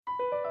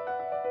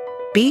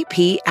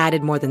BP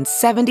added more than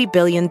 $70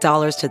 billion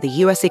to the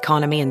U.S.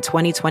 economy in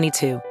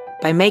 2022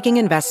 by making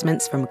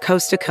investments from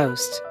coast to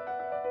coast.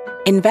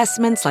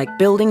 Investments like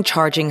building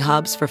charging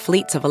hubs for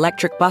fleets of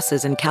electric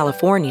buses in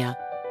California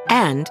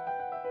and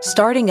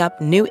starting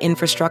up new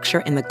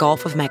infrastructure in the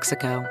Gulf of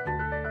Mexico.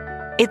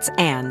 It's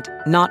and,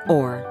 not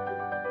or.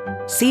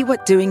 See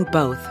what doing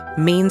both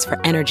means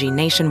for energy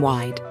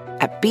nationwide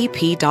at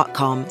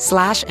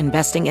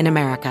bp.com/investing in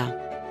America.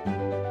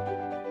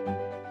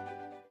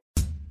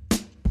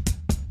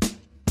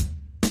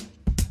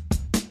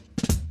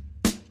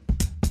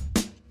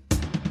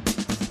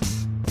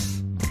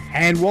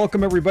 And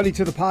welcome everybody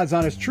to the Pod's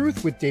Honest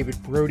Truth with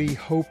David Brody.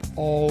 Hope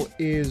all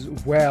is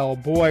well.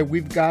 Boy,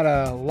 we've got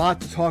a lot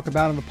to talk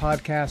about on the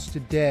podcast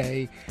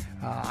today.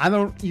 I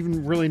don't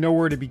even really know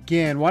where to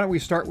begin. Why don't we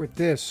start with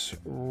this?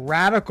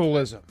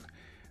 Radicalism.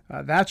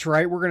 That's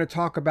right. We're going to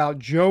talk about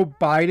Joe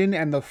Biden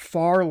and the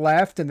far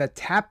left and the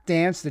tap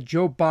dance that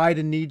Joe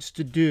Biden needs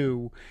to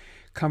do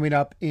coming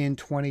up in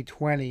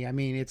 2020. I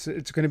mean, it's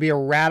going to be a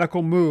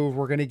radical move.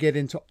 We're going to get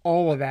into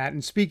all of that.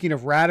 And speaking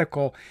of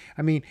radical,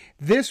 I mean,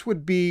 this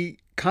would be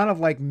kind of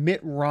like Mitt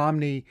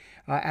Romney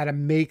at a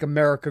Make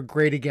America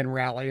Great Again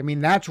rally. I mean,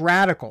 that's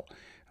radical.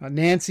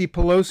 Nancy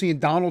Pelosi and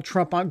Donald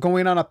Trump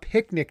going on a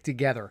picnic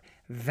together.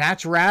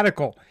 That's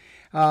radical.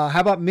 How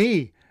about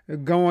me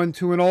going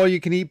to an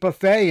all-you-can-eat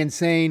buffet and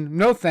saying,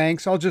 no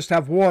thanks, I'll just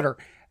have water?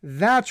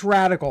 That's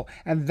radical.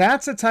 And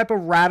that's the type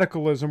of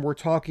radicalism we're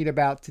talking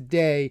about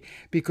today,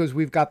 because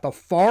we've got the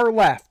far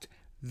left.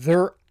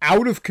 They're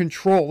out of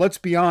control. Let's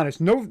be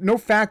honest. No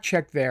fact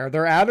check there.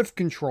 They're out of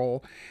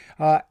control.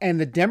 And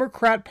the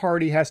Democrat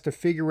Party has to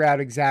figure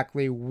out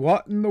exactly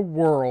what in the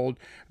world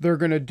they're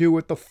going to do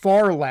with the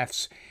far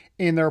lefts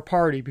in their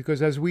party.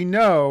 Because as we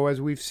know,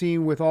 as we've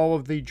seen with all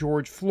of the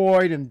George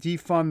Floyd and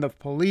defund the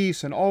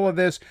police and all of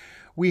this,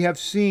 we have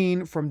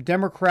seen from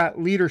Democrat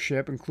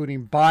leadership,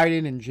 including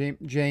Biden and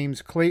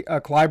James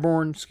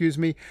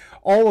Clyburn,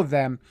 all of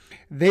them,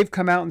 they've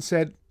come out and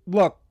said,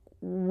 look,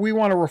 we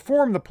want to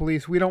reform the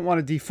police. We don't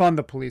want to defund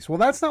the police. Well,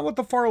 that's not what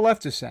the far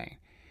left is saying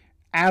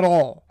at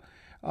all.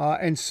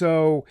 And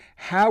so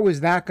how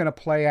is that going to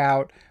play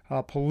out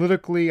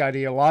politically,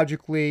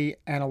 ideologically,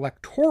 and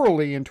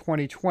electorally in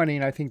 2020?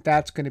 And I think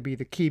that's going to be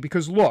the key.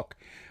 Because look,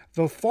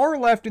 the far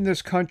left in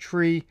this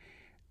country,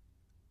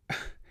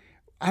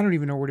 I don't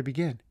even know where to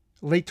begin.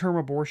 Late-term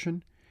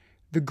abortion,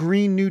 the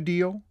Green New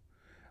Deal,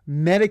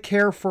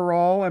 Medicare for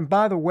all. And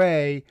by the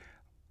way,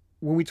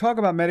 when we talk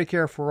about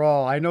Medicare for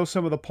all, I know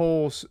some of the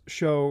polls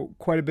show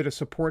quite a bit of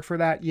support for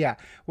that. Yeah,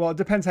 well, it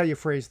depends how you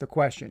phrase the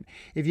question.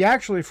 If you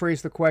actually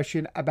phrase the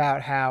question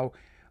about how,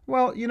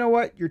 well, you know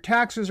what, your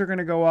taxes are going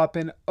to go up,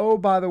 and oh,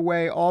 by the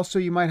way, also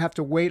you might have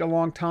to wait a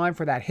long time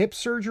for that hip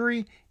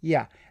surgery,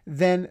 yeah,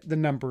 then the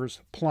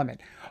numbers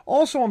plummet.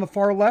 Also on the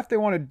far left, they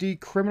want to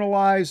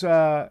decriminalize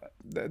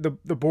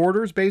the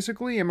borders,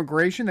 basically,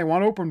 immigration. They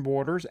want open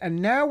borders.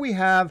 And now we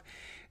have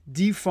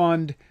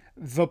defund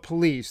the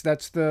police.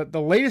 That's the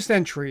latest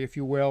entry, if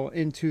you will,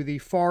 into the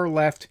far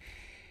left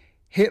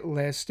hit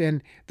list.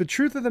 And the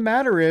truth of the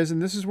matter is,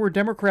 and this is where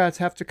Democrats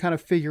have to kind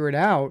of figure it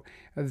out,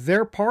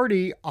 their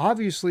party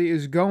obviously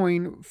is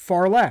going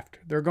far left.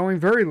 They're going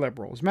very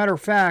liberal. As a matter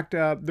of fact,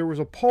 there was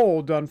a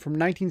poll done from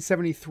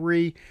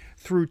 1973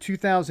 through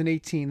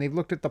 2018. They've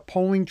looked at the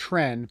polling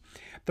trend.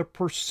 The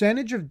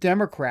percentage of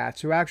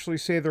Democrats who actually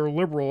say they're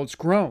liberal, it's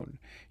grown.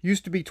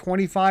 Used to be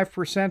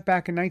 25%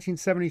 back in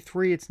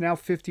 1973. It's now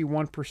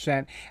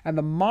 51%. And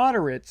the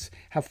moderates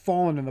have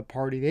fallen in the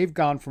party. They've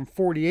gone from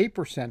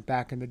 48%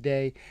 back in the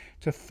day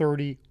to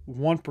 31%.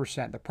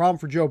 The problem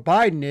for Joe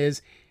Biden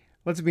is,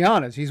 let's be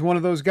honest, he's one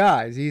of those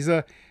guys. He's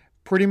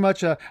pretty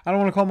much I don't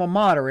want to call him a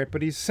moderate,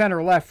 but he's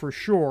center left for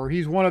sure.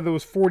 He's one of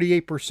those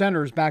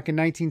 48%ers back in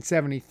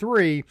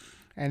 1973.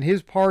 And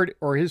his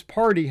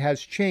party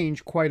has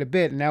changed quite a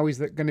bit, and now he's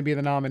going to be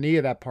the nominee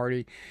of that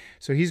party.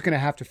 So he's going to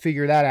have to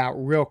figure that out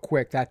real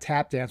quick, that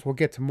tap dance. We'll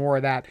get to more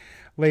of that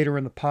later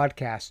in the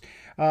podcast.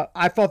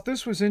 I thought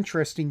this was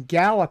interesting.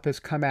 Gallup has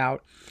come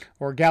out,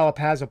 or Gallup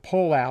has a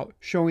poll out,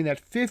 showing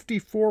that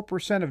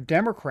 54% of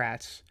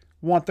Democrats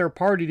want their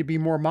party to be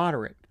more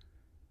moderate.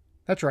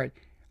 That's right.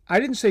 I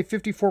didn't say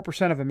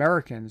 54% of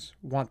Americans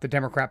want the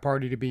Democrat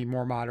Party to be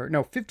more moderate.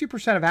 No,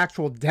 50% of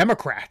actual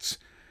Democrats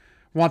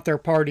want their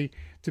party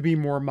to be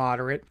more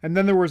moderate. And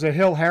then there was a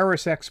Hill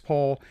Harris X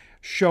poll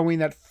showing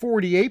that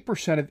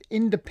 48% of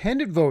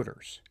independent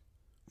voters,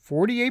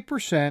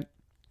 48%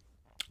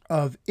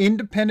 of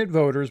independent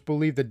voters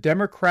believe the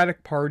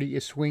Democratic Party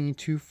is swinging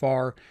too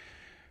far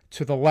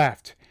to the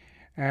left.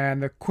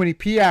 And the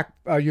Quinnipiac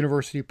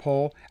University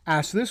poll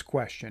asked this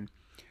question: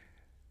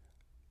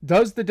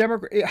 has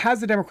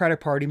the Democratic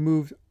Party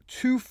moved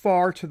too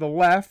far to the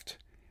left?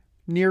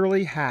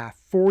 Nearly half,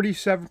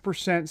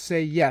 47%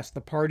 say yes, the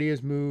party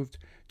has moved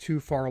too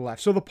far left.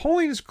 So the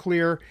polling is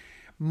clear.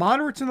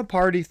 Moderates in the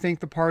party think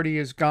the party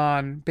has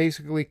gone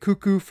basically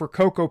cuckoo for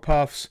Cocoa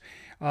Puffs,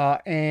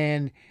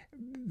 and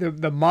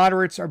the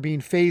moderates are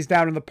being phased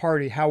out of the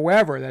party.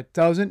 However, that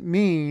doesn't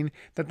mean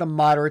that the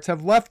moderates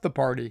have left the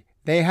party.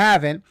 They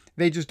haven't.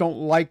 They just don't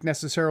like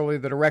necessarily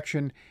the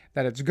direction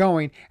that it's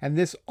going. And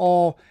this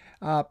all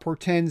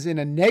portends in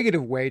a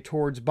negative way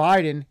towards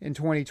Biden in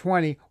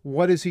 2020.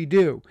 What does he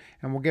do?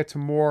 And we'll get to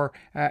more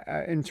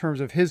in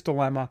terms of his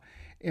dilemma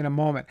in a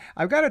moment.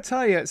 I've got to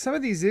tell you, some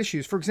of these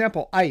issues, for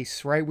example,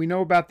 ICE, right? We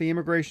know about the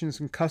Immigration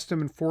and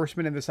Custom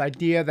Enforcement and this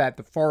idea that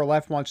the far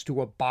left wants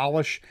to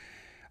abolish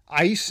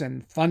ICE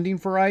and funding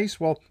for ICE.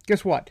 Well,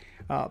 guess what?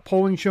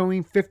 Polling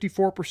showing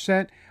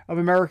 54% of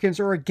Americans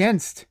are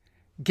against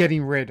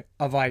getting rid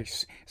of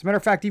ICE. As a matter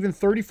of fact, even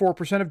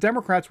 34% of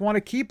Democrats want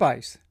to keep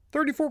ICE.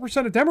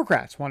 34% of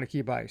Democrats want to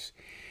keep ICE.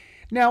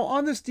 Now,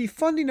 on this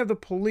defunding of the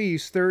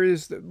police,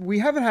 we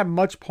haven't had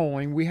much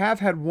polling. We have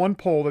had one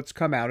poll that's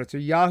come out. It's a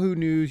Yahoo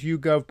News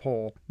YouGov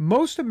poll.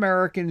 Most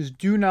Americans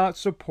do not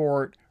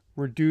support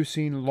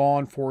reducing law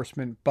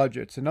enforcement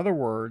budgets. In other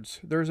words,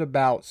 there's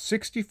about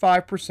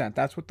 65%,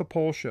 that's what the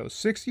poll shows,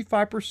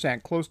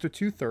 65%, close to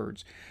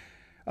 2/3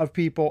 of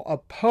people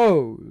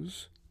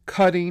oppose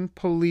cutting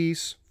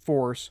police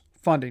force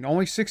funding.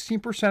 Only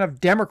 16% of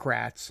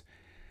Democrats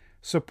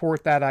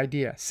support that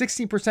idea.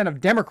 16%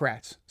 of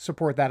Democrats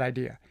support that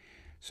idea.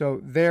 So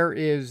there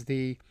is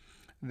the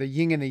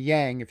yin and the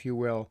yang, if you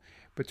will,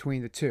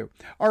 between the two.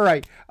 All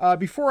right.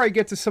 Before I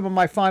get to some of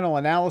my final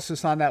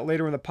analysis on that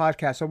later in the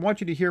podcast, I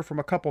want you to hear from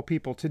a couple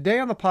people. Today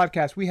on the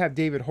podcast, we have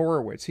David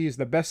Horowitz. He is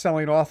the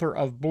best-selling author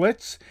of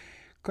Blitz.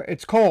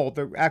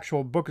 The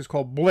actual book is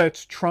called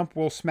Blitz, Trump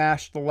Will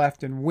Smash the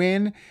Left and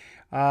Win.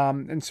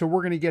 And so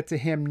we're going to get to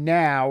him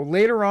now.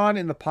 Later on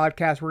in the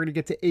podcast, we're going to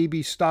get to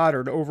A.B.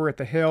 Stoddard over at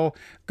The Hill,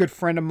 good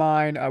friend of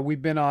mine.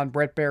 We've been on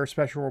Bret Baier's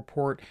Special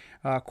Report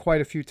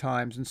quite a few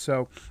times. And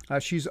so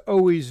she's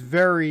always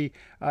very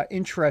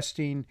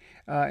interesting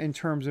in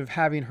terms of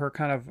having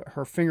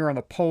her finger on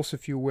the pulse,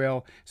 if you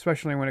will,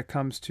 especially when it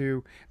comes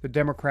to the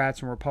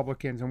Democrats and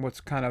Republicans and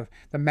what's kind of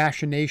the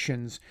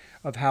machinations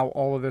of how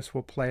all of this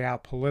will play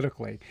out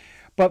politically.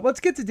 But let's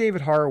get to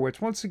David Horowitz.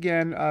 Once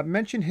again,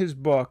 mention his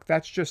book.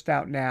 That's just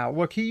out now.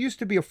 Look, he used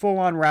to be a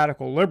full-on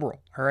radical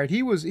liberal. All right,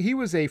 he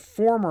was a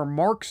former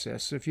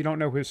Marxist, if you don't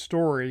know his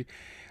story,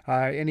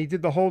 and he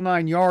did the whole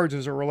 9 yards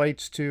as it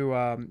relates to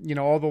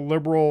all the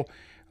liberal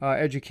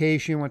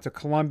education. Went to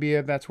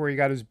Columbia. That's where he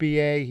got his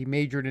BA. He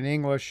majored in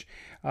English,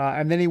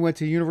 and then he went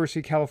to University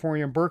of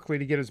California in Berkeley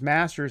to get his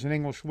master's in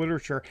English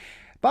literature.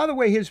 By the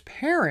way,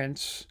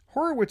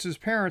 Horowitz's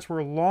parents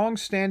were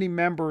long-standing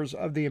members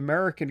of the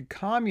American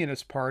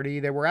Communist Party.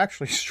 They were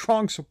actually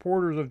strong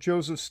supporters of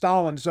Joseph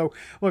Stalin. So,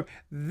 look,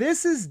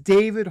 this is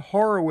David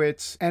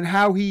Horowitz and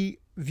how he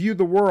viewed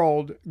the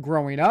world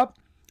growing up,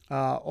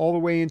 all the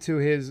way into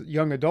his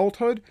young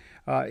adulthood.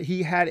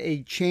 He had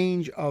a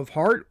change of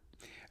heart.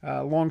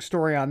 Long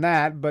story on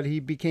that, but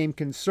he became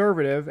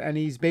conservative, and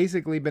he's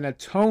basically been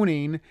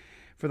atoning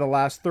for the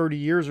last 30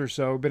 years or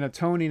so, been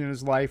atoning in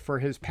his life for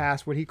his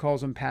past, what he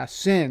calls them past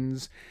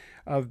sins,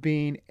 of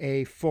being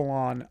a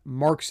full-on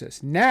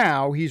Marxist.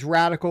 Now he's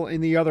radical in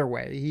the other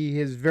way. He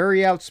is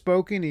very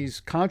outspoken. He's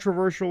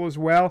controversial as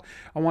well.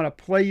 I want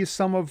to play you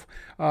some of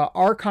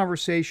our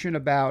conversation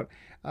about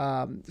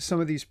some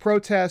of these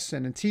protests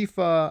and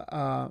Antifa,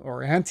 I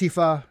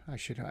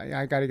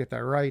got to get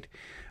that right.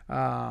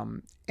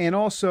 And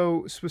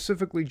also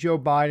specifically Joe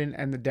Biden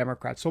and the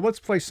Democrats. So let's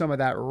play some of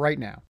that right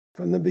now.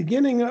 From the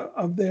beginning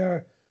of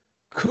their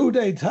coup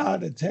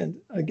d'etat attempt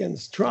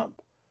against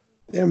Trump,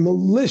 their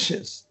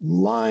malicious,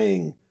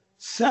 lying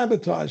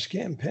sabotage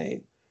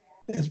campaign,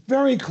 it's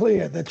very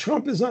clear that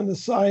Trump is on the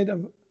side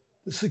of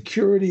the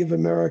security of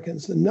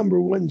Americans. The number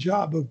one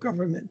job of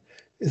government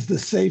is the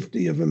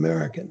safety of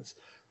Americans.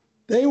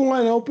 They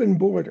want open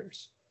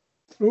borders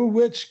through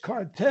which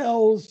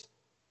cartels,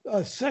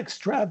 sex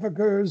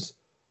traffickers,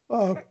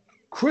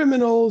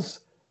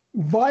 criminals,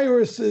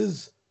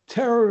 viruses,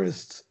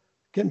 terrorists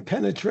can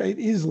penetrate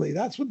easily.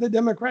 That's what the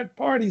Democrat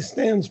Party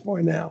stands for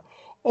now,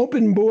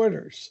 open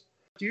borders.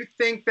 Do you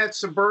think that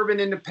suburban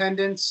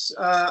independents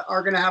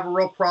are going to have a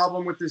real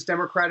problem with this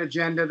Democrat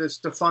agenda, this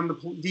defund?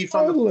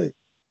 Totally.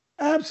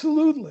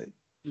 Absolutely.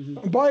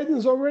 Mm-hmm.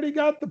 Biden's already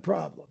got the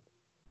problem.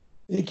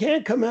 He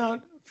can't come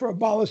out for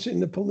abolishing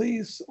the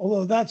police,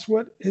 although that's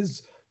what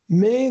the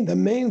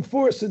main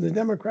force in the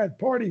Democrat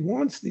Party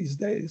wants these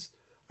days.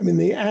 I mean,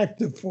 the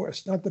active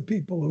force, not the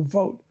people who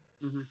vote.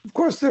 Mm-hmm. Of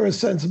course, there are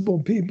sensible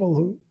people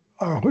who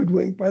are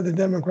hoodwinked by the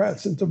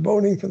Democrats into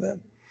voting for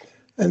them.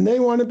 And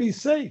they want to be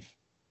safe.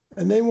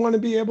 And they want to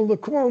be able to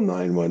call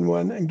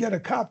 911 and get a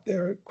cop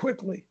there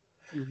quickly.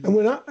 Mm-hmm. And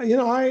when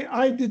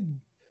I did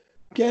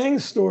gang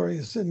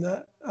stories in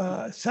the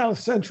South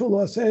Central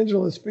Los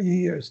Angeles for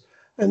years.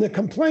 And the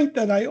complaint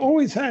that I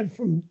always had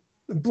from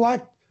the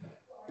Black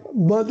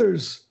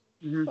mothers,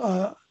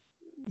 Mm-hmm.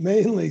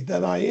 Mainly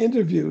that I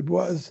interviewed,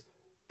 was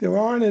there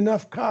aren't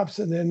enough cops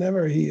and they're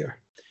never here.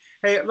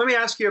 Hey, let me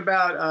ask you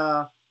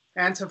about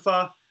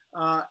Antifa.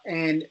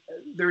 And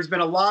there's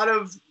been a lot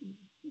of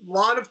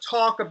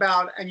talk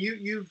about, and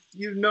you've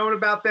known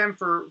about them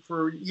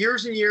for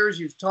years and years.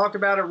 You've talked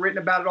about it, written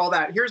about it, all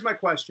that. Here's my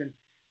question.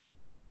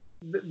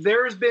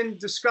 there's been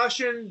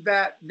discussion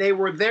that they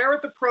were there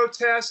at the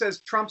protests, as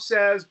Trump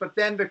says, but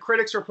then the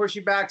critics are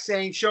pushing back,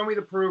 saying, "Show me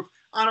the proof."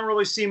 I don't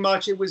really see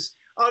much. It was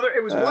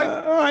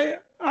white.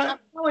 I'm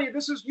telling you,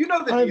 this is, you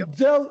know, the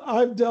deal.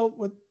 I've dealt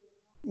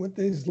with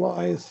these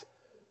lies.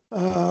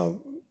 I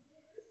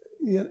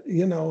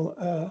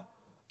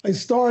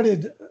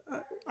started.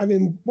 I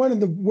mean, one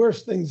of the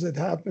worst things that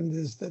happened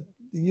is that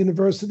the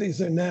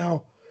universities are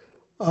now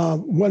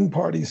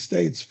one-party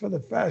states for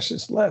the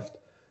fascist left.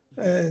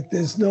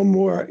 There's no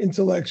more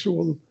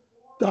intellectual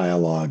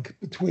dialogue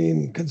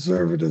between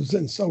conservatives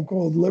and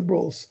so-called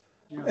liberals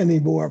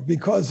anymore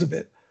because of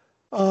it.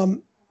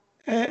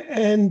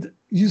 And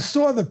you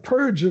saw the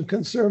purge of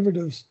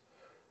conservatives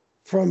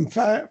from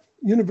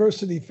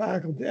university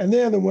faculty, and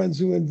they're the ones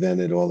who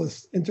invented all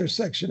this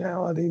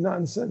intersectionality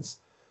nonsense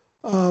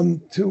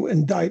to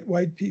indict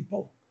white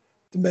people,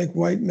 to make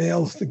white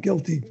males the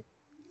guilty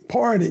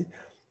party.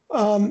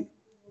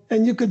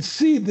 And you could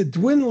see the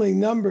dwindling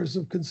numbers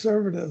of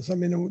conservatives. I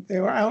mean, they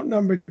were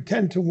outnumbered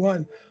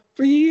 10-1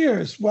 for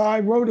years. While I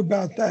wrote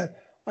about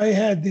that, I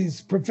had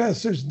these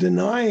professors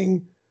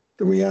denying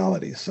the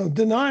reality. So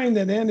denying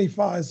that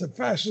Antifa is a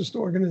fascist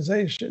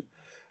organization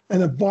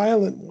and a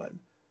violent one.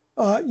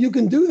 You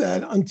can do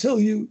that until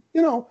the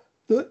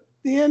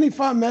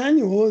Antifa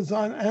manual is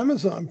on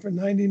Amazon for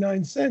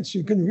 99 cents.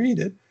 You can read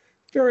it.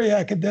 Very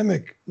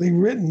academically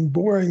written,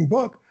 boring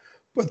book.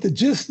 But the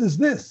gist is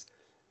this.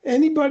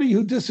 Anybody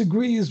who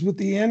disagrees with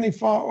the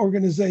Antifa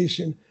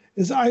organization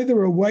is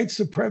either a white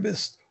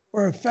supremacist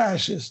or a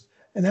fascist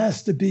and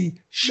has to be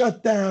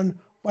shut down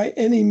by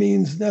any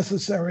means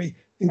necessary,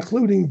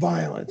 including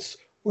violence.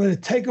 We're going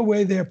to take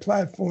away their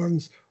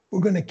platforms.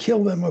 We're going to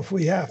kill them if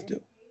we have to.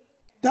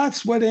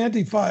 That's what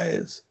Antifa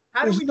is.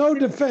 There's no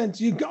defense.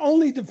 The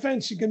only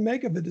defense you can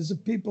make of it is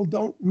if people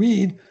don't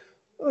read,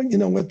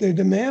 what their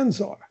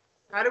demands are.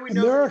 How do we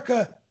know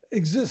America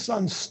exists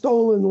on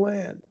stolen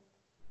land?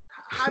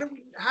 How do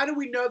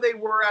we know they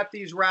were at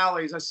these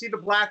rallies? I see the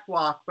black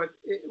bloc, but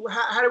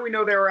how do we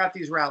know they were at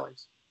these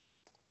rallies?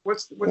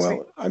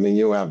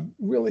 You have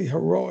really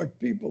heroic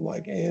people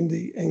like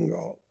Andy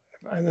Ngo.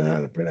 I don't know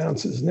how to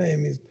pronounce his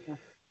name. He's a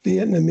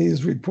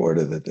Vietnamese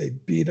reporter that they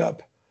beat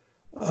up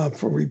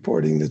for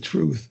reporting the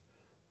truth.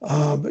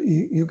 But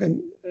you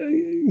can,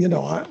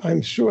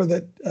 I'm sure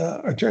that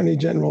Attorney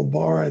General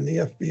Barr and the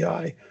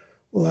FBI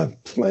will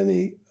have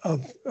plenty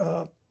of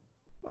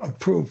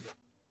proof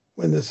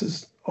when this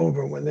is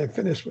over, when they're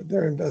finished with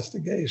their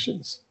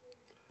investigations.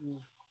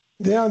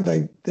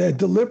 They're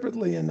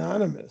deliberately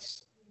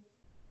anonymous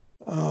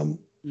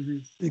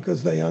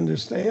because they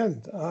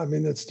understand. I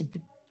mean, it's to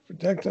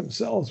protect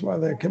themselves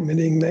while they're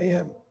committing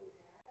mayhem.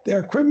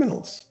 They're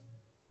criminals.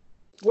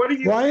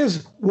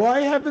 Why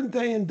haven't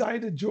they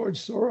indicted George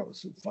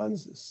Soros, who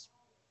funds this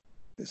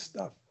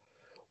stuff?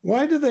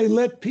 Why do they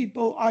let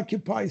people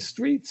occupy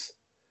streets?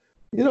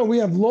 We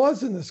have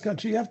laws in this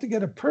country. You have to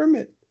get a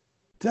permit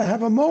to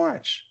have a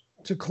march,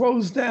 to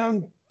close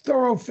down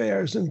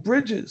thoroughfares and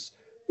bridges.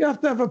 You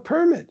have to have a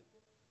permit.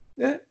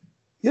 But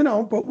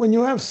when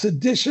you have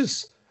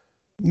seditious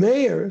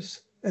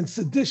mayors and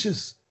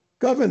seditious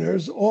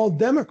governors, all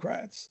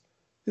Democrats,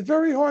 it's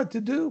very hard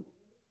to do.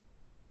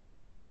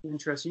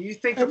 Interesting. You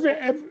think?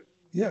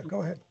 Yeah,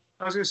 go ahead.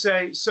 I was going to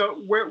say,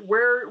 so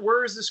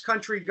where is this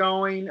country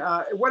going?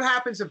 What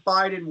happens if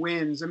Biden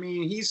wins? I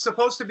mean, he's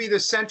supposed to be the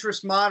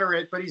centrist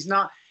moderate, but he's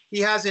not. He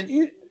hasn't.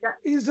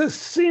 He's a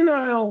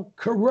senile,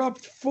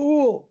 corrupt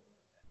fool.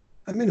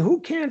 I mean,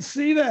 who can't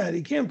see that?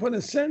 He can't put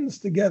a sentence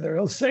together.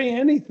 He'll say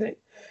anything.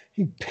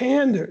 He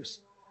panders.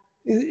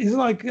 He's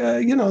like,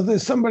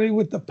 there's somebody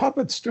with the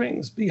puppet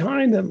strings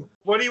behind him.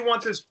 What do you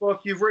want this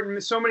book? You've written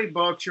so many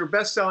books. You're a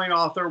best-selling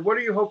author. What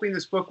are you hoping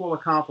this book will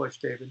accomplish,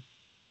 David?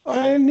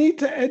 I need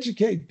to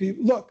educate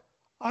people. Look,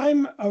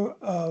 I'm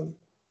a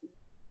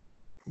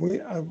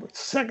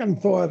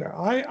second thoughter.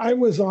 I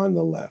was on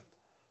the left.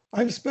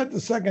 I've spent the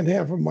second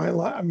half of my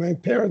life. My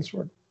parents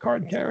were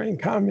card-carrying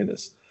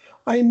communists.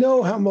 I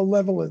know how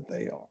malevolent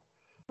they are.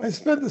 I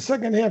spent the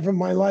second half of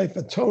my life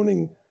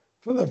atoning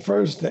for the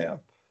first half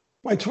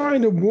by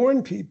trying to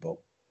warn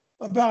people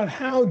about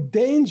how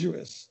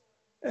dangerous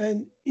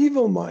and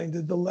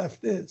evil-minded the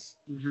left is.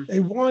 They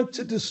want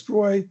to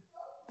destroy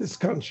this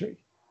country.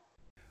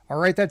 All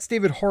right, that's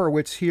David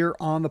Horowitz here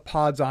on the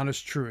Pod's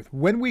Honest Truth.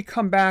 When we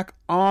come back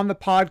on the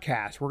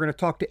podcast, we're going to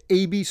talk to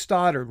A.B.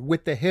 Stoddard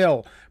with The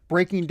Hill,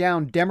 breaking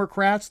down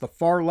Democrats, the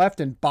far left,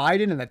 and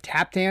Biden and the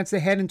tap dance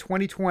ahead in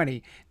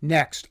 2020.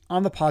 Next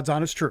on the Pod's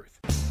Honest Truth.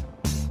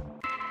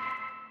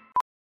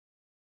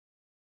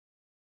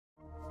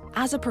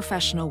 As a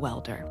professional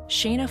welder,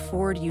 Shayna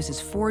Ford uses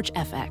Forge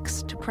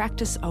FX to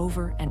practice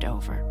over and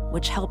over,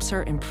 which helps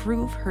her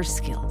improve her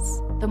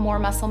skills. The more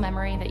muscle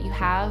memory that you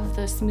have,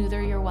 the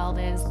smoother your weld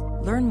is.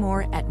 Learn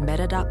more at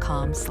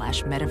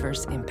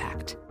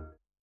meta.com/metaverseimpact.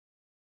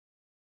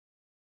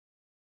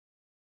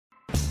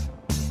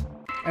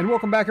 And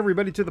welcome back,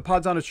 everybody, to the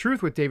Pod's Honest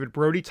Truth with David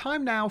Brody.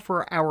 Time now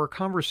for our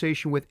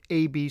conversation with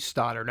A.B.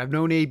 Stoddard. I've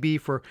known A.B.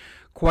 for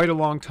quite a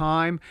long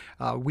time.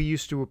 We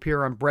used to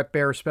appear on Bret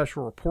Baier's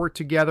Special Report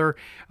together.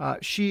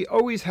 She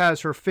always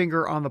has her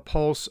finger on the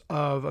pulse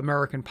of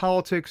American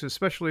politics,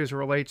 especially as it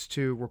relates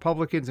to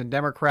Republicans and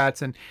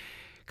Democrats and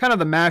kind of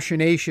the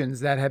machinations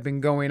that have been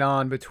going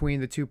on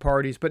between the two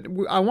parties. But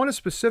I want to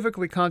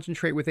specifically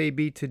concentrate with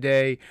AB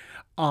today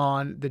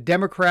on the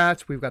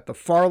Democrats. We've got the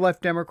far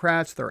left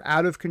Democrats. They're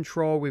out of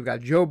control. We've got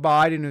Joe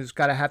Biden, who's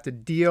got to have to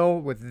deal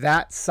with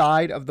that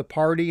side of the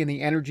party and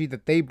the energy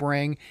that they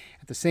bring.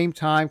 At the same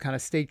time, kind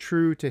of stay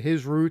true to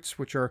his roots,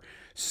 which are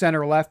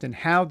center left. And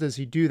how does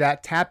he do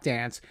that tap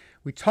dance?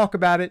 We talk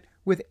about it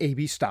with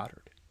AB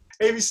Stoddard.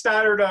 AB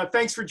Stoddard,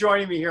 thanks for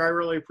joining me here. I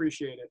really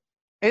appreciate it.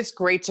 It's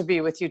great to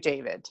be with you,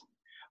 David.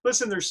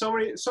 Listen, there's so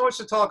much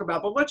to talk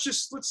about, but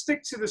let's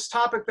stick to this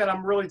topic that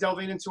I'm really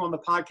delving into on the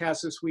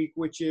podcast this week,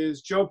 which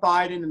is Joe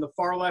Biden and the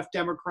far left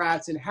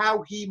Democrats and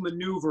how he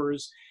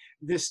maneuvers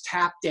this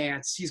tap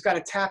dance. He's got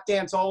a tap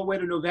dance all the way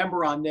to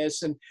November on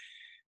this, and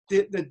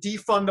the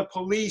defund the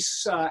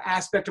police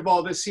aspect of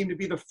all this seemed to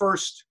be the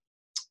first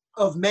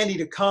of many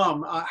to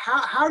come.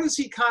 How does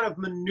he kind of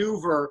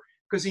maneuver?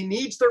 Because he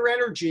needs their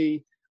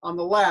energy on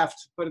the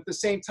left, but at the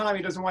same time,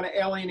 he doesn't want to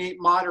alienate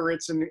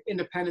moderates and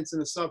independents in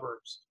the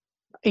suburbs.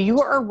 You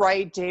are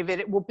right,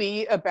 David. It will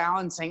be a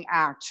balancing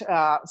act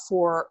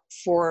for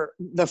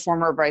the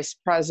former vice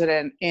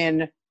president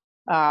in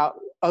a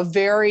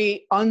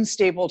very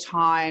unstable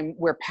time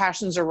where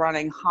passions are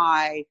running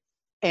high,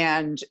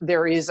 and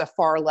there is a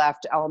far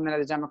left element of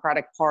the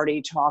Democratic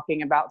Party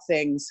talking about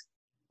things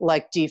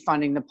like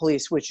defunding the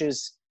police, which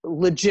is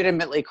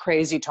legitimately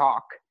crazy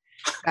talk.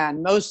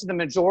 And most of the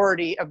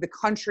majority of the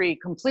country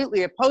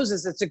completely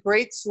opposes. It's a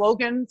great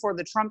slogan for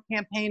the Trump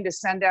campaign to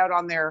send out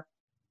on their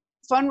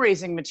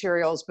fundraising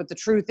materials. But the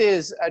truth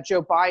is,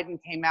 Joe Biden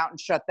came out and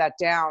shut that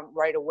down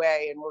right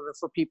away in order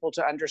for people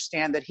to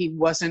understand that he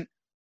wasn't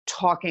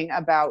talking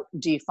about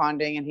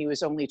defunding, and he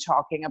was only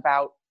talking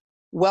about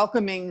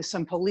welcoming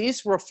some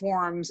police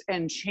reforms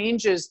and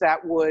changes that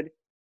would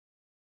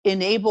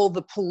enable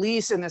the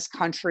police in this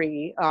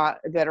country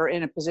that are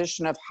in a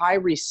position of high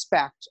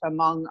respect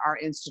among our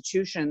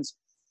institutions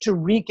to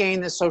regain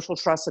the social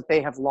trust that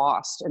they have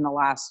lost in the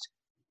last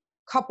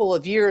couple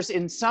of years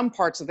in some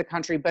parts of the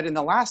country, but in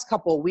the last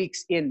couple of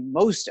weeks in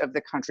most of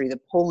the country. The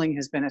polling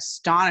has been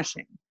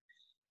astonishing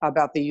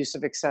about the use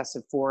of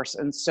excessive force.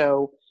 And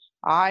so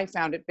I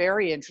found it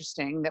very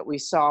interesting that we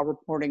saw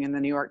reporting in the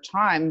New York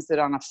Times that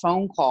on a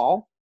phone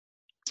call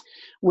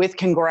with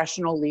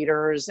congressional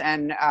leaders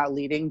and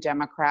leading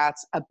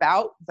Democrats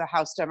about the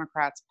House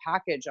Democrats'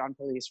 package on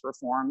police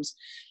reforms,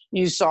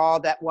 you saw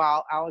that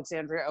while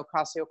Alexandria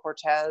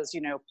Ocasio-Cortez,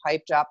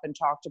 piped up and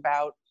talked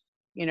about,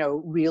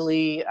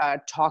 really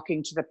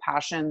talking to the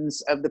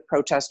passions of the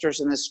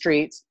protesters in the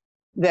streets,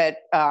 that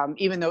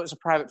even though it was a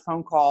private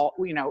phone call,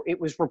 it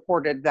was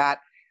reported that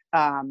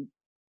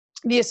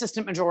the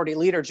Assistant Majority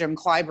Leader, Jim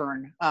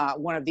Clyburn,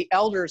 one of the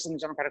elders in the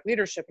Democratic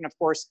leadership, and of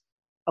course,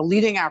 a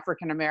leading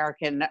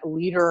African-American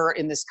leader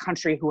in this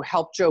country who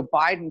helped Joe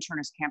Biden turn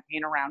his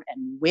campaign around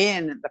and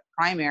win the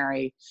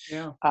primary,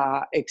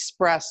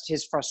 expressed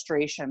his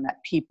frustration that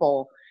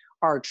people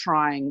are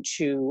trying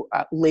to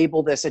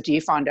label this a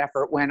defund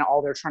effort when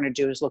all they're trying to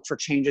do is look for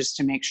changes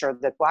to make sure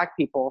that Black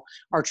people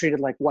are treated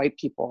like white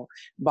people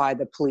by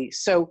the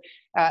police. So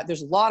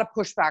there's a lot of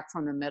pushback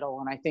from the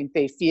middle, and I think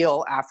they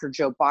feel after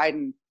Joe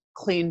Biden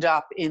cleaned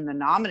up in the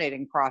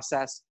nominating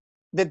process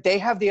that they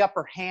have the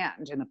upper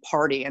hand in the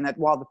party, and that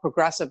while the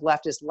progressive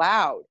left is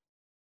loud,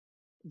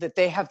 that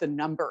they have the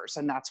numbers,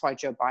 and that's why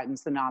Joe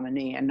Biden's the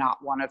nominee and not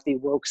one of the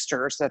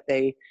wokesters that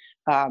they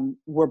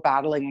were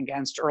battling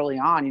against early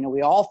on.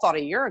 We all thought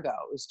a year ago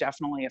it was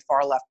definitely a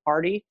far left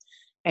party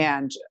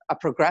and a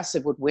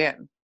progressive would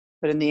win.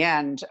 But in the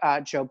end,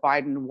 Joe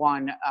Biden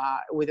won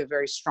with a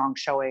very strong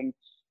showing.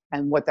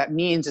 And what that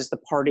means is the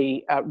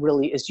party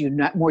really is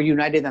more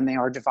united than they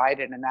are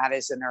divided, and that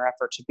is in their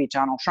effort to beat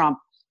Donald Trump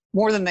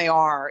more than they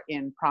are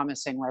in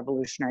promising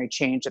revolutionary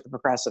change that the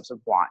progressives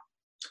would want.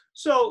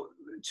 So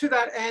to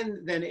that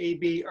end, then,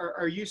 AB,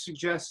 are you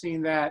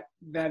suggesting that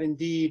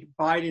indeed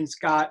Biden's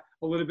got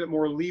a little bit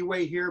more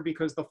leeway here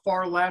because the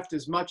far left,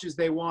 as much as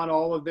they want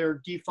all of their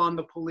defund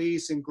the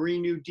police and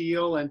Green New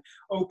Deal and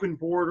open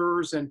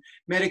borders and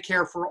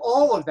Medicare for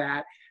all of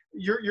that,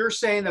 you're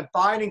saying that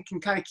Biden can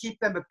kind of keep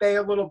them at bay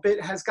a little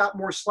bit, has got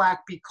more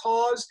slack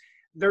because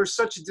there's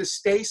such a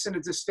distaste and a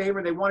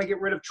disfavor. They want to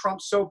get rid of Trump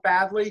so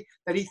badly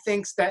that he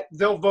thinks that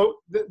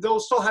they'll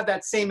still have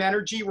that same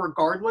energy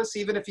regardless,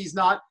 even if he's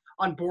not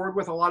on board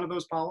with a lot of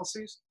those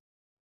policies?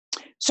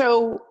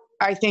 So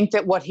I think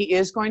that what he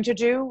is going to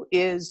do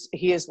is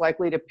he is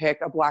likely to pick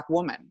a Black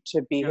woman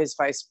to be his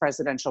vice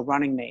presidential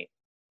running mate.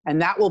 And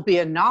that will be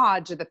a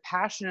nod to the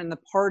passion in the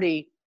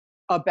party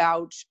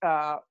about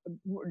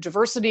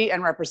diversity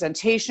and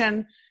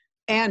representation,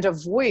 and a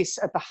voice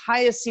at the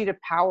highest seat of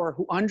power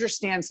who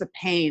understands the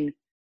pain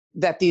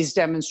that these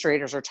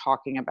demonstrators are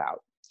talking about.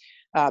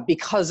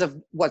 because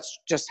of what's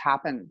just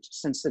happened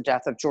since the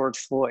death of George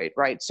Floyd,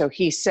 right? So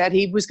he said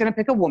he was going to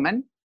pick a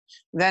woman.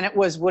 Then it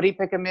was, would he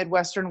pick a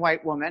Midwestern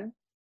white woman,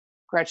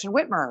 Gretchen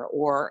Whitmer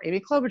or Amy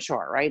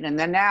Klobuchar, right? And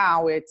then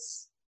now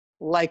it's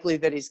likely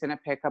that he's going to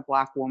pick a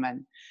Black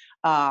woman.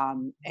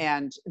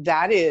 And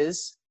that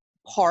is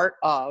part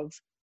of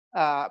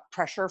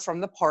pressure from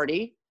the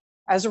party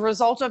as a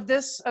result of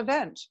this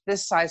event,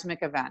 this seismic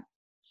event.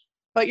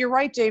 But you're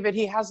right, David,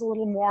 he has a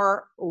little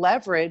more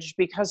leverage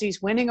because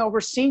he's winning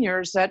over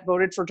seniors that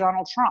voted for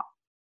Donald Trump.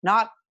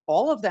 Not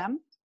all of them,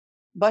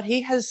 but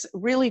he has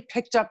really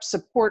picked up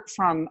support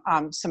from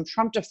some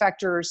Trump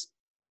defectors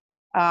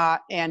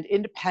and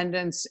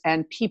independents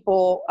and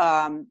people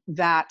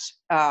that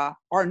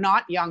are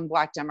not young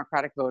Black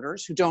Democratic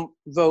voters who don't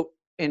vote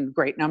in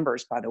great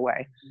numbers, by the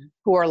way,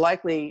 who are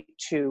likely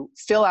to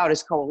fill out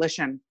his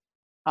coalition.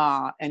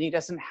 And he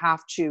doesn't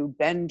have to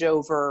bend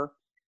over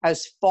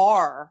as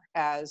far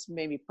as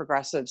maybe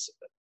progressives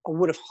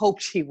would have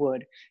hoped he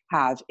would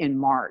have in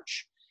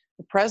March.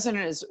 The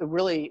president is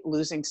really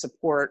losing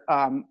support,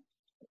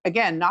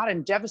 again, not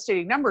in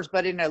devastating numbers,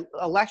 but in an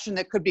election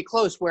that could be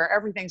close where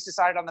everything's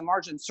decided on the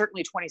margin.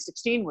 Certainly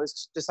 2016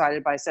 was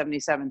decided by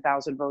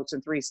 77,000 votes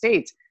in 3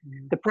 states.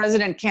 The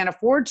president can't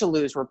afford to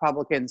lose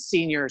Republicans,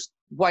 seniors,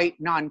 white,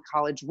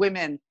 non-college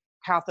women,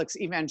 Catholics,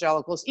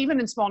 evangelicals, even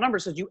in small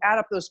numbers. So you add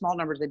up those small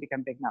numbers, they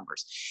become big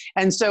numbers.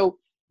 And so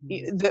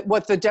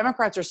what the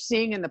Democrats are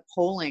seeing in the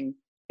polling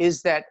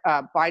is that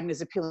Biden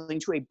is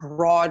appealing to a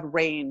broad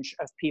range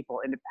of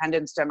people,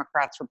 independents,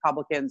 Democrats,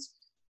 Republicans,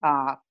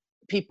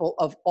 people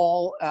of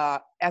all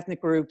ethnic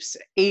groups,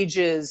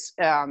 ages,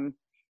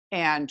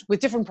 and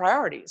with different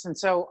priorities. And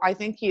so I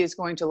think he is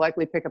going to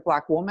likely pick a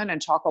Black woman and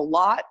talk a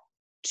lot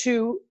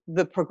to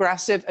the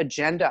progressive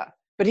agenda.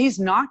 But he's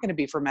not going to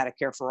be for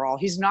Medicare for all.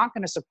 He's not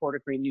going to support a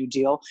Green New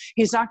Deal.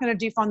 He's not going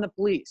to defund the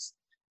police.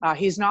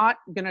 He's not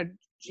going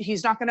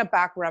to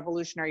back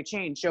revolutionary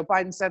change. Joe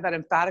Biden said that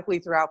emphatically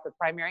throughout the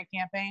primary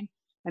campaign,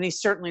 and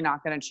he's certainly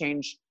not going to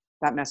change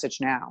that message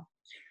now.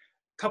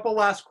 Couple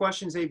last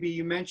questions, AB.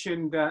 You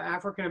mentioned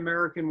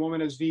African-American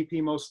woman as VP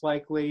most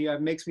likely.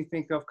 Makes me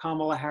think of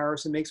Kamala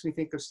Harris. It makes me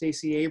think of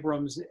Stacey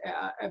Abrams.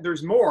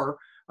 There's more,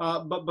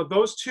 but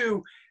those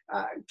two.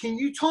 Can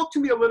you talk to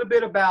me a little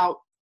bit about,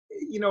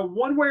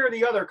 one way or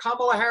the other?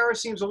 Kamala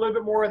Harris seems a little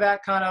bit more of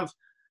that kind of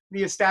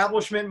the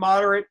establishment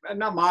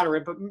not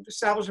moderate, but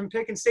establishment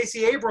pick. And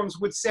Stacey Abrams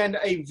would send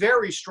a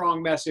very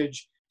strong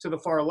message to the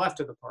far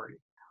left of the party.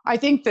 I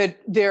think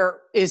that there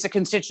is a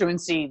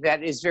constituency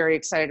that is very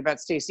excited about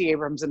Stacey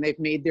Abrams, and they've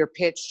made their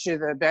pitch to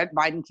the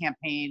Biden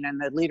campaign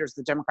and the leaders of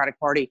the Democratic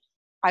Party.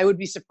 I would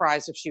be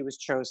surprised if she was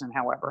chosen,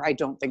 however. I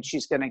don't think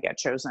she's going to get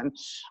chosen.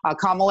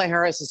 Kamala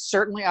Harris is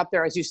certainly up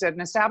there, as you said,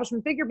 an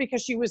establishment figure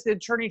because she was the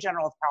Attorney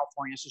General of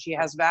California, so she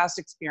has vast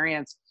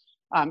experience.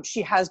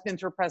 She has been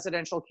through a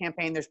presidential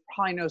campaign. There's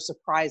probably no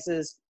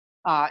surprises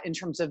in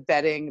terms of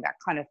vetting, that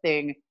kind of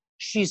thing.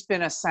 She's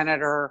been a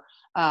senator.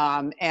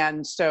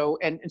 And so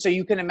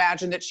you can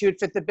imagine that she would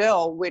fit the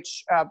bill,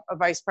 which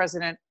Vice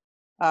President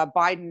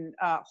Biden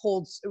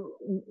holds,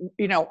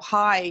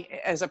 high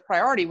as a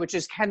priority, which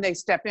is, can they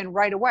step in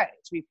right away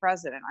to be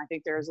president? I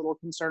think there is a little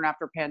concern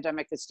after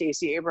pandemic that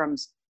Stacey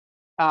Abrams,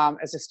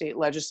 as a state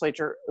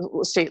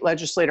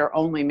legislator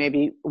only,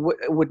 maybe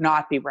would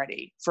not be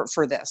ready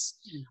for this,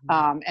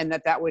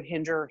 and that would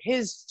hinder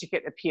his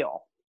ticket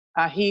appeal.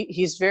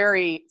 He's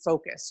very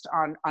focused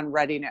on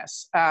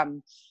readiness.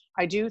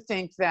 I do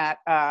think that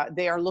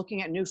they are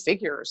looking at new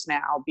figures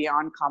now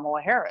beyond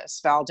Kamala Harris.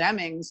 Val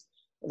Demings,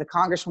 the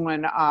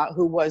congresswoman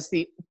who was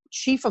the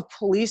chief of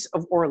police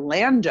of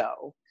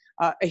Orlando,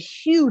 a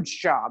huge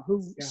job,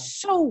 who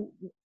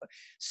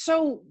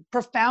so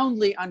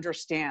profoundly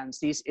understands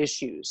these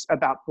issues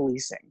about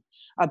policing,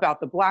 about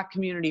the Black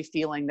community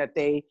feeling that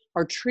they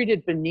are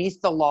treated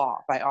beneath the law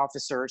by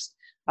officers,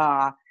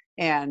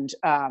 and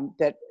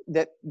that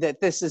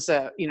this is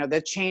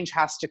that change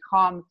has to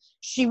come.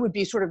 She would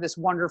be sort of this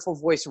wonderful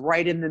voice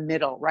right in the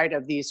middle, right,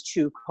 of these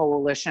two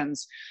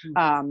coalitions.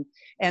 And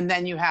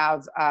then you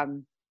have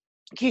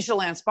Keisha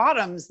Lance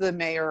Bottoms, the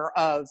mayor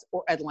of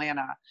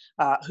Atlanta,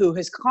 who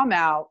has come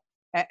out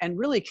and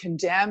really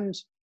condemned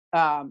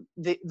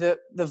the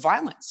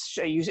violence.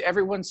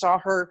 Everyone saw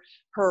her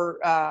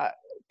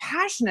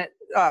passionate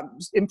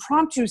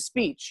impromptu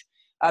speech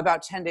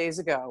about 10 days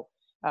ago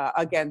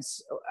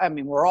against,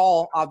 we're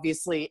all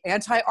obviously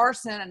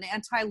anti-arson and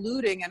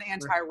anti-looting and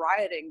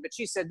anti-rioting, but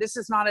she said, this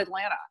is not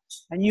Atlanta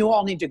and you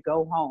all need to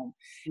go home.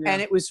 Yeah.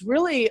 And it was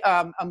really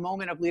a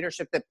moment of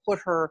leadership that put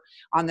her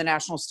on the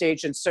national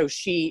stage. And so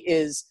she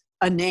is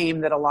a name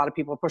that a lot of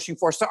people are pushing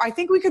for. So I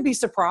think we could be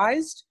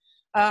surprised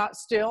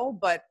still,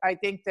 but I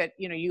think that,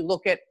 you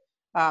look at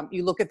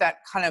that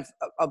kind of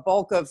a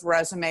bulk of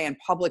resume and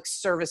public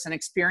service and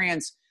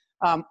experience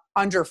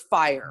under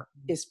fire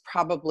is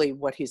probably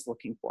what he's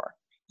looking for.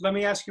 Let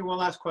me ask you one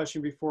last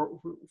question before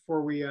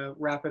we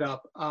wrap it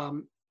up.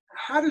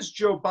 How does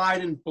Joe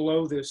Biden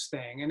blow this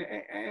thing?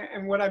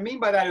 And what I mean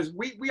by that is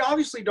we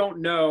obviously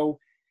don't know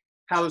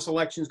how this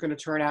election is going to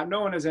turn out.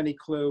 No one has any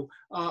clue.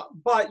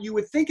 But you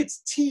would think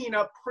it's teeing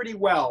up pretty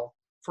well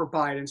for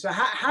Biden. So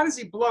how does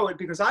he blow it?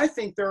 Because I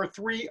think there are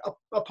three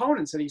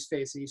opponents that he's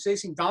facing. He's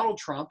facing Donald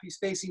Trump. He's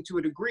facing, to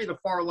a degree, the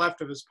far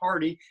left of his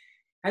party.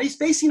 And he's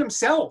facing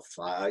himself,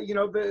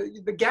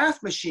 the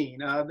gaffe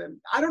machine.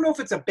 I don't know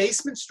if it's a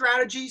basement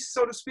strategy,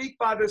 so to speak,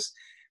 by this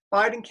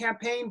Biden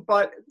campaign,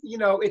 but,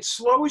 it's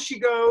slow as he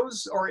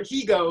goes,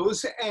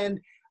 and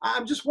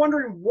I'm just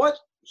wondering what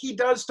he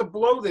does to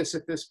blow this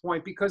at this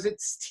point, because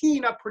it's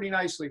teeing up pretty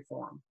nicely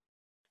for him.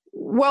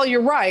 Well,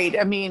 you're right.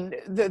 I mean,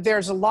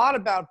 there's a lot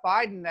about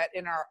Biden that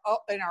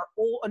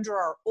under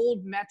our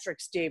old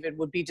metrics, David,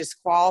 would be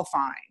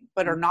disqualifying,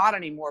 but are not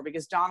anymore,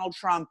 because Donald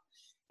Trump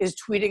is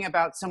tweeting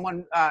about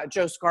someone,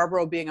 Joe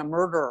Scarborough, being a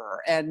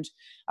murderer, and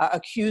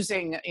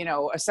accusing,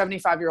 a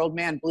 75-year-old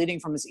man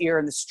bleeding from his ear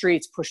in the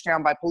streets, pushed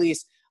down by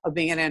police, of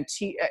being an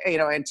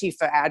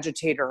Antifa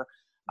agitator,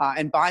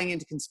 and buying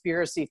into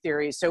conspiracy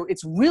theories. So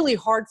it's really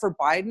hard for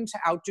Biden to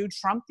outdo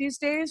Trump these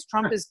days.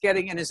 Trump is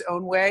getting in his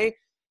own way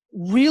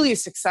really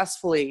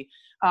successfully.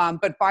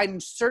 But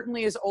Biden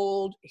certainly is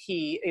old.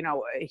 He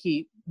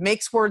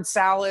makes word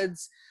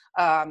salads.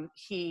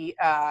 He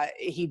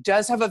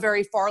does have a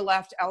very far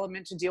left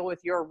element to deal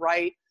with. You're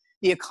right.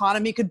 The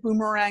economy could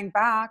boomerang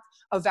back.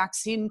 A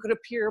vaccine could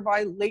appear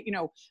by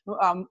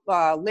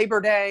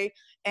Labor Day,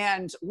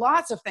 and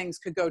lots of things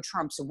could go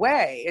Trump's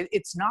way.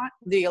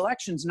 The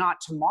election's not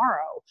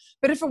tomorrow.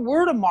 But if it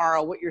were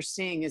tomorrow, what you're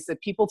seeing is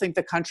that people think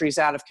the country's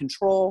out of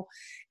control,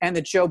 and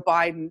that Joe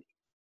Biden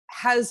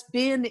has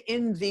been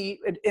in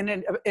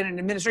an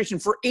administration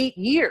for 8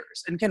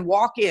 years and can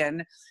walk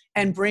in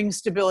and bring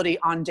stability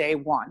on day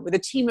one with a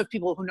team of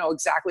people who know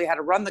exactly how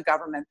to run the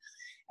government.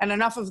 And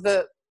enough of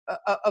the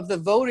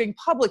voting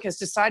public has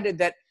decided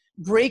that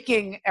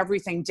breaking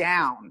everything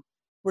down,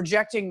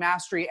 rejecting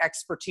mastery,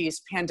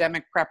 expertise,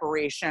 pandemic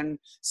preparation,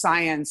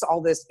 science,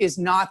 all this is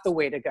not the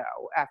way to go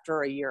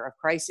after a year of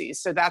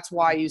crises. So that's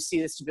why you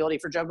see the stability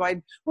for Joe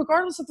Biden,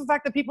 regardless of the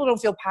fact that people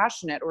don't feel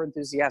passionate or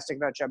enthusiastic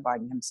about Joe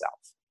Biden himself.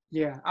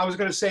 Yeah, I was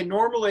going to say,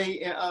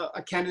 normally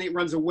a candidate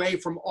runs away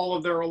from all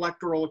of their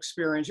electoral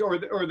experience or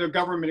their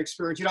government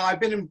experience. I've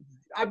been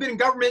in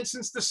government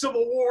since the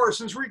Civil War,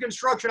 since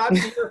Reconstruction. I've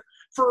been here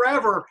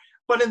forever.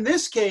 But in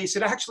this case,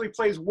 it actually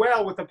plays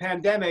well with the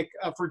pandemic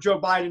for Joe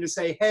Biden to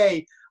say,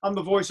 hey, I'm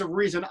the voice of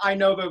reason. I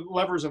know the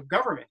levers of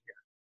government here.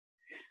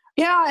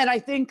 Yeah, and I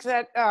think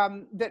that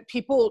that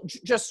people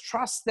just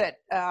trust that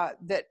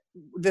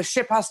the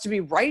ship has to be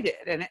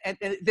righted, and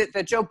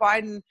that Joe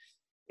Biden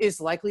is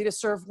likely to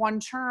serve one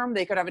term.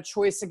 They could have a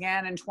choice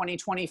again in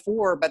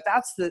 2024, but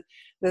that's the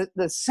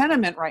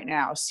sentiment right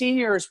now.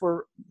 Seniors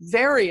were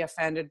very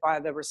offended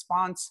by the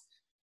response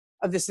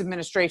of this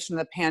administration,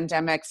 the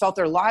pandemic, felt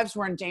their lives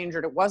were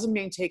endangered. It wasn't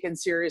being taken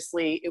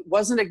seriously. It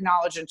wasn't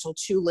acknowledged until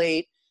too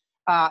late.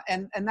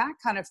 And that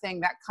kind of thing,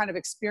 that kind of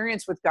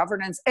experience with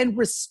governance and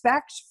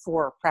respect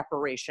for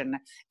preparation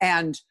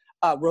and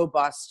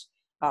robust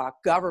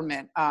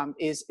government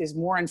is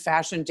more in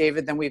fashion,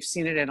 David, than we've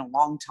seen it in a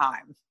long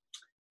time.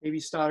 A.B.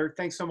 Stoddard,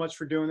 thanks so much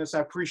for doing this. I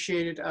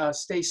appreciate it.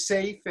 Stay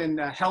safe and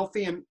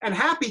healthy and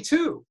happy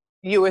too.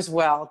 You as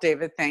well,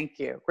 David. Thank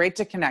you. Great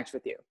to connect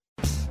with you.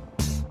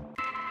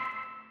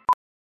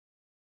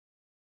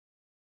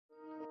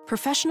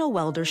 Professional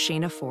welder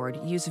Shayna Ford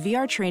used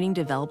VR training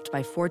developed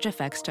by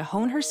ForgeFX to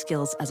hone her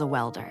skills as a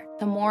welder.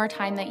 The more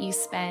time that you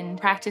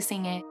spend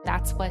practicing it,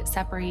 that's what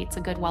separates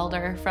a good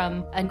welder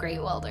from a great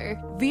welder.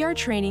 VR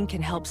training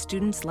can help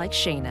students like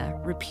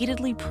Shayna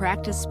repeatedly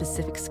practice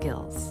specific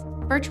skills.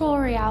 Virtual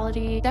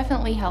reality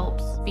definitely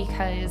helps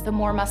because the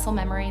more muscle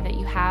memory that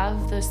you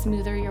have, the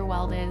smoother your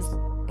weld is.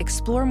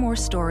 Explore more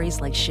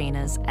stories like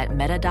Shayna's at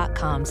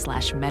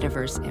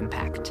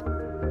meta.com/metaverseimpact.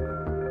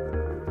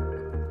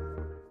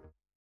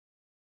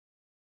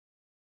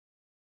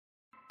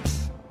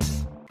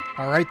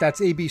 All right,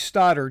 that's A.B.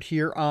 Stoddard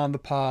here on the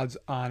Pod's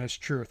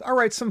Honest Truth. All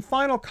right, some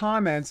final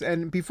comments.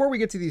 And before we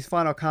get to these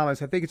final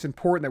comments, I think it's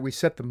important that we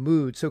set the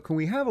mood. So can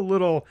we have a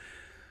little,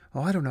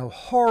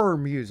 horror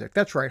music?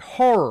 That's right,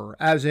 horror,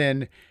 as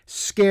in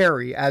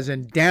scary, as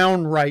in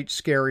downright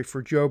scary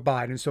for Joe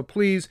Biden. So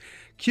please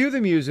cue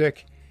the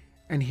music,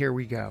 and here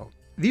we go.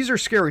 These are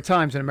scary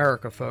times in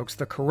America, folks.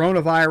 The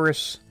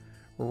coronavirus,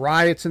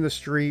 riots in the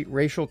street,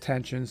 racial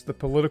tensions, the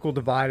political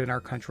divide in our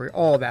country,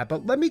 all that.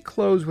 But let me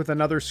close with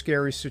another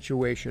scary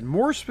situation.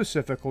 More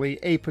specifically,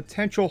 a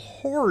potential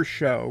horror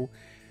show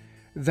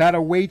that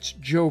awaits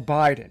Joe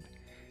Biden.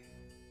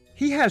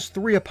 He has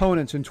three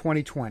opponents in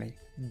 2020.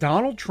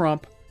 Donald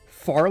Trump,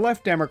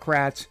 far-left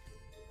Democrats,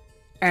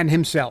 and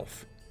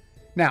himself.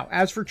 Now,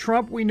 as for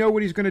Trump, we know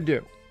what he's going to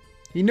do.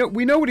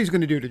 We know what he's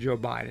going to do to Joe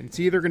Biden. It's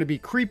either going to be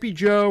Creepy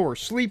Joe or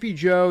Sleepy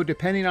Joe,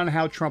 depending on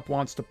how Trump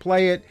wants to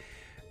play it,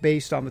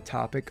 based on the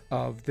topic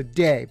of the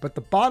day. But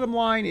the bottom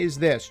line is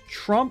this: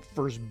 Trump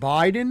versus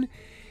Biden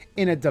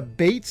in a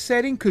debate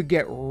setting could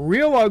get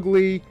real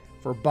ugly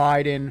for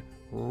Biden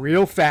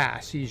real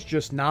fast. He's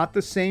just not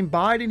the same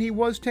Biden he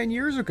was 10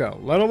 years ago,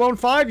 let alone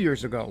 5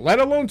 years ago, let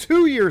alone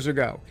 2 years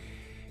ago.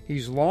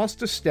 He's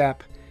lost a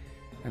step.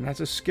 And that's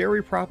a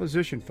scary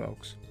proposition,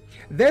 folks.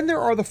 Then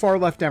there are the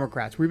far-left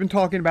Democrats. We've been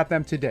talking about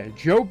them today.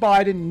 Joe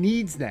Biden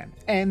needs them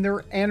and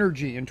their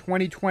energy in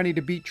 2020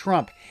 to beat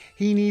Trump.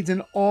 He needs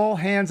an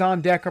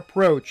all-hands-on-deck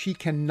approach. He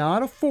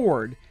cannot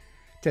afford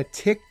to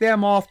tick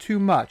them off too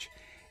much.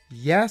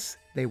 Yes,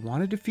 they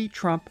want to defeat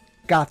Trump.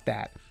 Got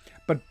that.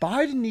 But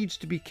Biden needs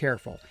to be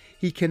careful.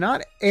 He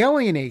cannot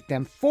alienate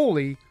them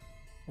fully,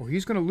 or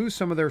he's going to lose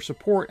some of their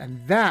support,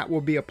 and that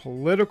will be a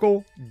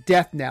political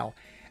death knell.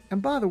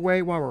 And by the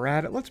way, while we're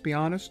at it, let's be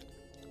honest.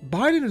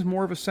 Biden is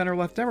more of a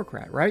center-left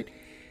Democrat, right?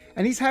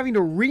 And he's having to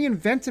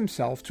reinvent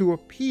himself to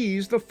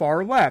appease the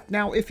far left.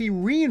 Now, if he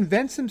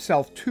reinvents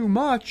himself too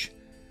much,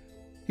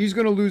 he's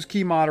going to lose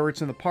key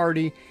moderates in the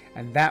party,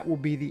 and that will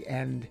be the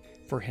end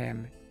for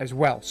him as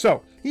well.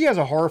 So, he has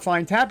a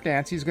horrifying tap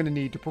dance he's going to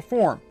need to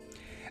perform.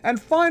 And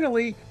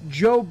finally,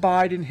 Joe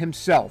Biden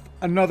himself,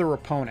 another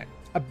opponent,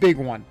 a big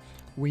one.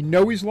 We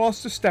know he's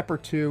lost a step or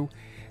two,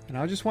 and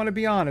I just want to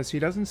be honest, he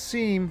doesn't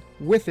seem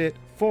with it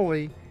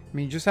fully. I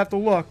mean, you just have to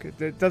look.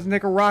 It doesn't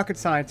take a rocket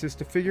scientist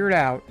to figure it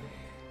out.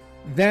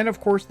 Then, of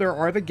course, there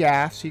are the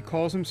gaffes. He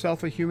calls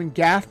himself a human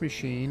gaffe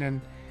machine.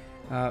 And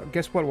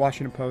guess what,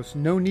 Washington Post?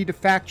 No need to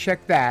fact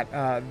check that.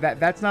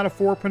 That's not a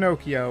 4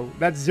 Pinocchio.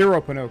 That's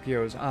 0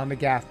 Pinocchios on the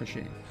gaffe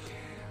machine.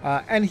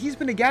 And he's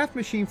been a gaffe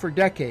machine for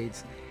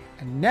decades.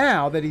 And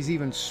now that he's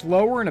even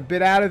slower and a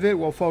bit out of it,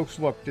 well, folks,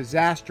 look,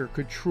 disaster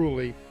could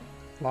truly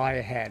lie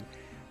ahead.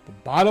 The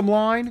bottom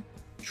line,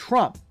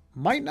 Trump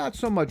might not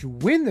so much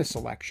win this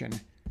election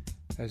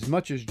as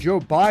much as Joe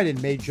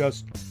Biden may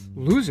just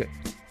lose it.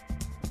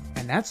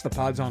 And that's the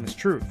Pod's honest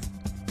truth.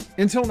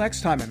 Until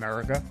next time,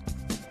 America.